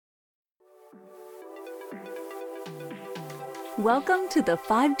Welcome to the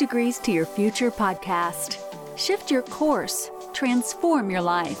 5 Degrees to Your Future podcast. Shift your course, transform your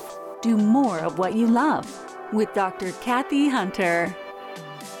life, do more of what you love with Dr. Kathy Hunter.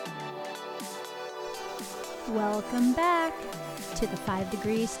 Welcome back to the 5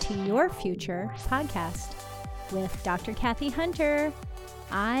 Degrees to Your Future podcast with Dr. Kathy Hunter.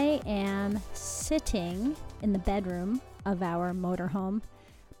 I am sitting in the bedroom of our motorhome.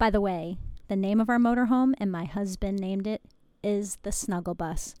 By the way, the name of our motorhome, and my husband named it, is the Snuggle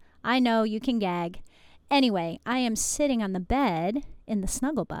Bus. I know, you can gag. Anyway, I am sitting on the bed in the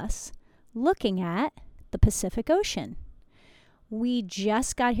Snuggle Bus looking at the Pacific Ocean. We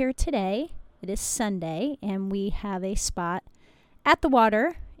just got here today. It is Sunday, and we have a spot at the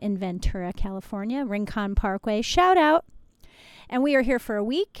water in Ventura, California, Rincon Parkway. Shout out. And we are here for a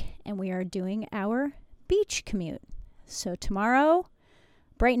week, and we are doing our beach commute. So tomorrow,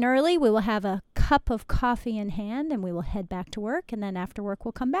 bright and early, we will have a cup of coffee in hand, and we will head back to work, and then after work,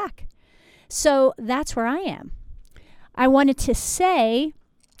 we'll come back. So that's where I am. I wanted to say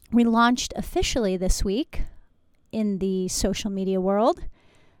we launched officially this week in the social media world,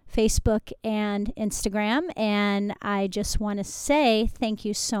 Facebook and Instagram, and I just want to say thank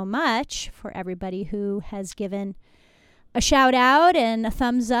you so much for everybody who has given a shout out and a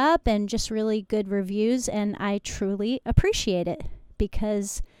thumbs up and just really good reviews, and I truly appreciate it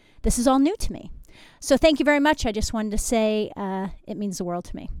because this is all new to me. So thank you very much. I just wanted to say it means the world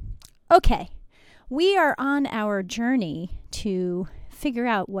to me. Okay, we are on our journey to figure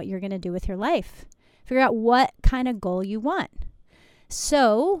out what you're going to do with your life. Figure out what kind of goal you want.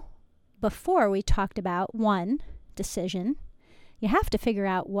 So before we talked about one, decision, you have to figure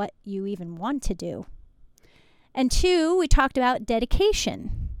out what you even want to do. And two, we talked about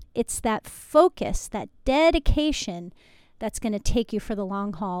dedication. It's that focus, that dedication that's going to take you for the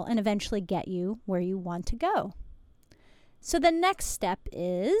long haul and eventually get you where you want to go. So the next step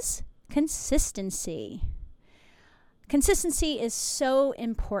is consistency. Consistency is so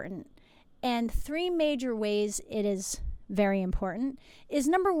important. And 3 major ways it is very important is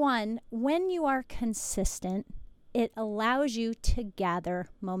number 1, when you are consistent, it allows you to gather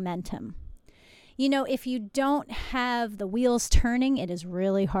momentum. You know, if you don't have the wheels turning, it is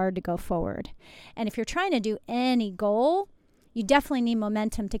really hard to go forward. And if you're trying to do any goal, you definitely need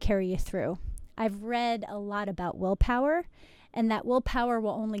momentum to carry you through. I've read a lot about willpower, and that willpower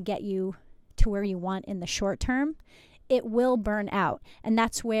will only get you to where you want in the short term. It will burn out, and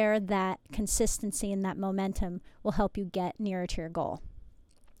that's where that consistency and that momentum will help you get nearer to your goal.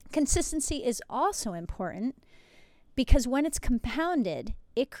 Consistency is also important because when it's compounded,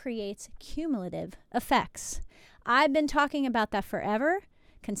 it creates cumulative effects. I've been talking about that forever.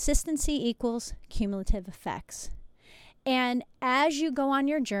 Consistency equals cumulative effects. And as you go on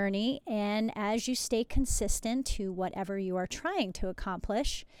your journey and as you stay consistent to whatever you are trying to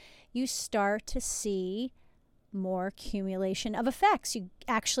accomplish, you start to see more accumulation of effects. You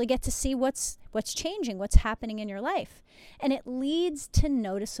actually get to see what's changing, what's happening in your life. And it leads to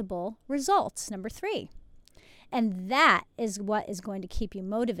noticeable results, number 3. And that is what is going to keep you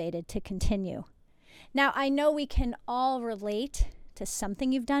motivated to continue. Now, I know we can all relate to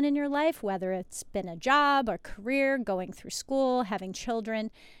something you've done in your life, whether it's been a job or career, going through school, having children,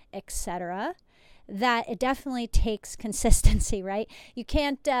 etc., that it definitely takes consistency, right? You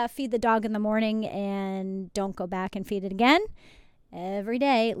can't feed the dog in the morning and don't go back and feed it again. Every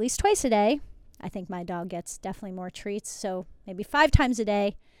day, at least twice a day. I think my dog gets definitely more treats, so maybe 5 times a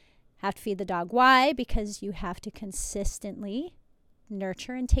day. Have to feed the dog. Why? Because you have to consistently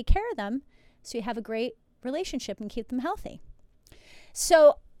nurture and take care of them so you have a great relationship and keep them healthy.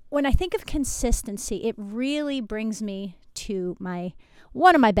 So when I think of consistency, it really brings me to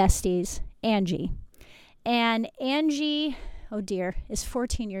one of my besties, Angie. And Angie, oh dear, is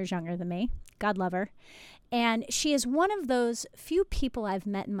 14 years younger than me. God love her. And she is one of those few people I've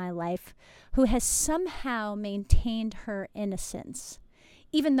met in my life who has somehow maintained her innocence.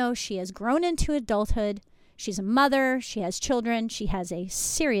 Even though she has grown into adulthood, she's a mother, she has children, she has a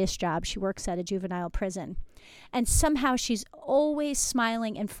serious job. She works at a juvenile prison. And somehow she's always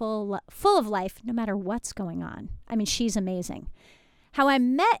smiling and full of life no matter what's going on. I mean, she's amazing. How I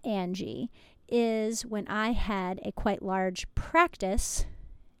met Angie is when I had a quite large practice,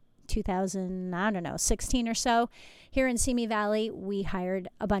 2016 or so, here in Simi Valley. We hired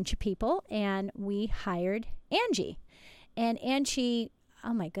a bunch of people, and we hired Angie. And Angie,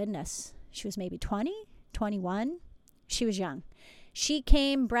 oh my goodness, she was maybe 20, 21. She was young. She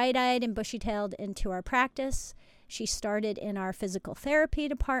came bright-eyed and bushy-tailed into our practice. She started in our physical therapy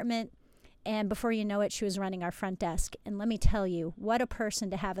department, And before you know it, she was running our front desk. And let me tell you, what a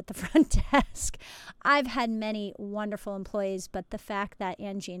person to have at the front desk. I've had many wonderful employees, but the fact that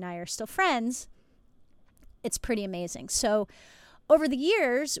Angie and I are still friends, it's pretty amazing. So over the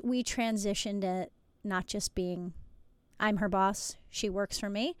years, we transitioned to not just being, I'm her boss, she works for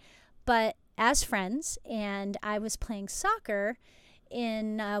me, but as friends. And I was playing soccer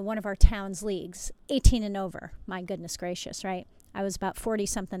in one of our town's leagues, 18 and over. My goodness gracious, right? I was about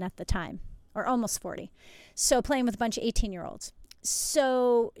 40-something at the time, or almost 40. So playing with a bunch of 18-year-olds.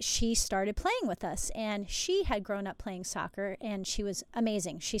 So she started playing with us, and she had grown up playing soccer, and she was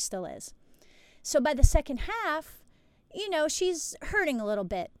amazing. She still is. So by the second half, she's hurting a little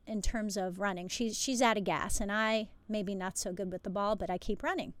bit in terms of running. She's out of gas, and I maybe not so good with the ball, but I keep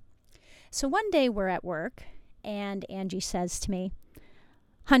running. So one day we're at work, and Angie says to me,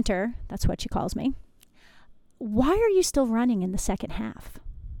 Hunter, that's what she calls me, why are you still running in the second half?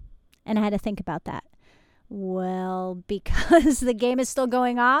 And I had to think about that. Well, because the game is still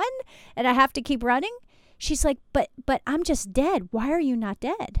going on and I have to keep running. She's like, but I'm just dead. Why are you not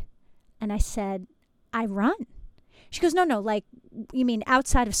dead? And I said, I run. She goes, no, like, you mean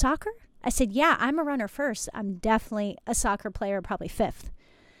outside of soccer? I said, yeah, I'm a runner first. I'm definitely a soccer player, probably fifth.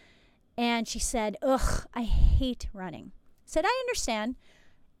 And she said, ugh, I hate running. I said, I understand.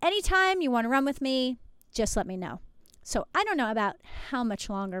 Anytime you want to run with me, just let me know. So I don't know about how much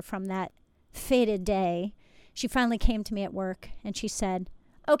longer from that fated day. She finally came to me at work and she said,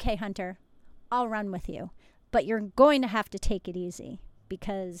 okay, Hunter, I'll run with you, but you're going to have to take it easy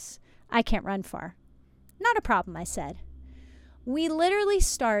because I can't run far. Not a problem, I said. We literally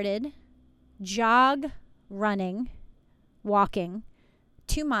started jog, running, walking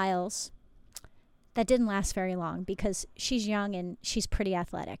 2 miles. That didn't last very long because she's young and she's pretty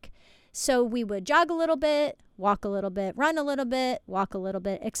athletic. So we would jog a little bit, walk a little bit, run a little bit, walk a little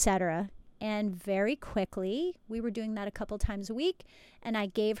bit, etc. And very quickly, we were doing that a couple times a week, and I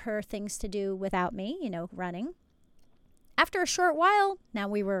gave her things to do without me, running. After a short while, now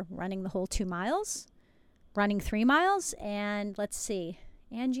we were running the whole 2 miles, running 3 miles, and let's see,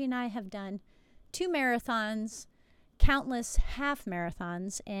 Angie and I have done 2 marathons, countless half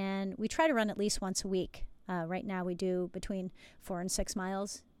marathons, and we try to run at least once a week. Right now we do between 4 and 6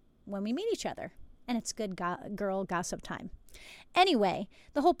 miles when we meet each other, and it's good girl gossip time. Anyway,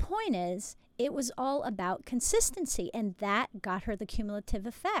 the whole point is it was all about consistency, and that got her the cumulative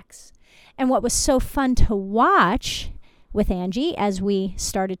effects. And what was so fun to watch with Angie as we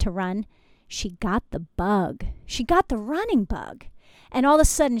started to run, she got the bug. She got the running bug, and all of a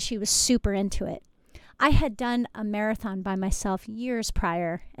sudden she was super into it. I had done a marathon by myself years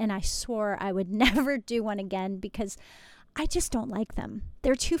prior, and I swore I would never do one again because I just don't like them.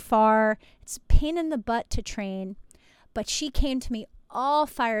 They're too far. It's a pain in the butt to train. But she came to me all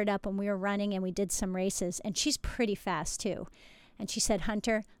fired up when we were running and we did some races, and she's pretty fast too. And she said,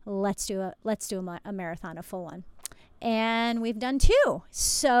 Hunter, let's do a marathon, a full one. And we've done 2.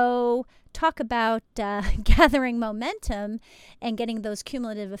 So talk about gathering momentum and getting those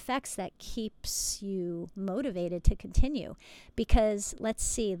cumulative effects that keeps you motivated to continue. Because let's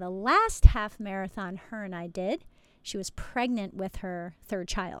see, the last half marathon her and I did, she was pregnant with her 3rd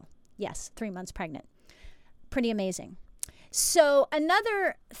child. Yes, 3 months pregnant. Pretty amazing. So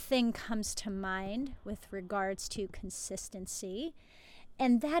another thing comes to mind with regards to consistency,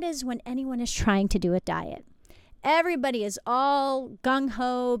 and that is when anyone is trying to do a diet. Everybody is all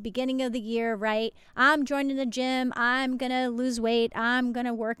gung-ho, beginning of the year, right? I'm joining the gym. I'm going to lose weight. I'm going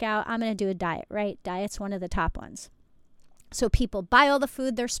to work out. I'm going to do a diet, right? Diet's one of the top ones. So people buy all the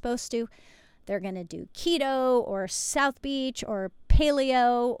food they're supposed to. They're going to do keto or South Beach or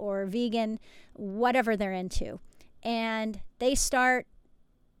paleo or vegan, whatever they're into. And they start,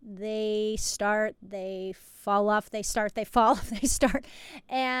 they fall off, they start, they fall off, they start,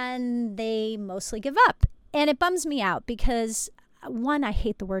 and they mostly give up. And it bums me out because, one, I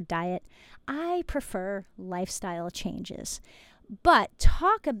hate the word diet. I prefer lifestyle changes. But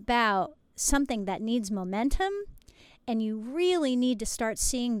talk about something that needs momentum, and you really need to start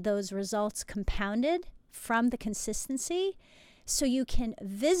seeing those results compounded from the consistency so you can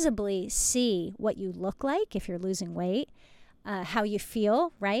visibly see what you look like if you're losing weight, how you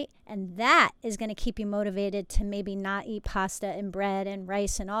feel, right? And that is going to keep you motivated to maybe not eat pasta and bread and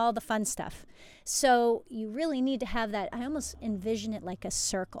rice and all the fun stuff. So you really need to have that. I almost envision it like a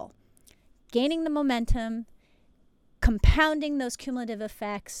circle. Gaining the momentum, compounding those cumulative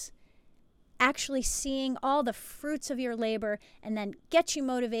effects, actually seeing all the fruits of your labor, and then get you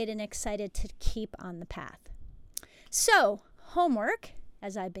motivated and excited to keep on the path. So, homework,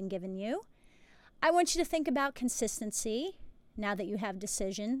 as I've been giving you, I want you to think about consistency now that you have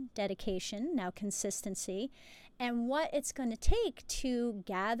decision, dedication, now consistency, and what it's going to take to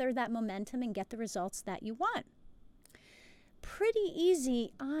gather that momentum and get the results that you want. Pretty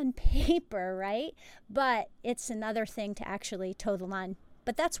easy on paper, right? But it's another thing to actually toe the line.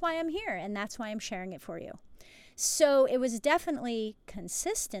 But that's why I'm here, and that's why I'm sharing it for you. So it was definitely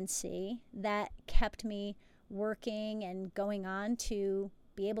consistency that kept me working and going on to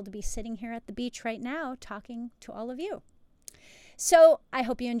be able to be sitting here at the beach right now talking to all of you. So I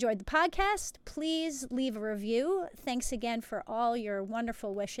hope you enjoyed the podcast. Please leave a review. Thanks again for all your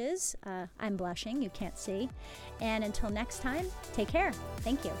wonderful wishes. I'm blushing, you can't see. And until next time, take care.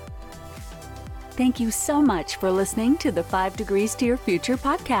 Thank you. Thank you so much for listening to the 5 Degrees to Your Future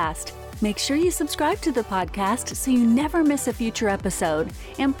podcast. Make sure you subscribe to the podcast so you never miss a future episode.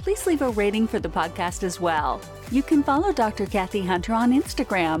 And please leave a rating for the podcast as well. You can follow Dr. Kathy Hunter on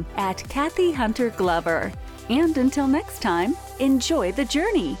Instagram at Kathy Hunter Glover. And until next time, enjoy the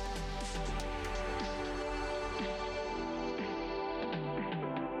journey.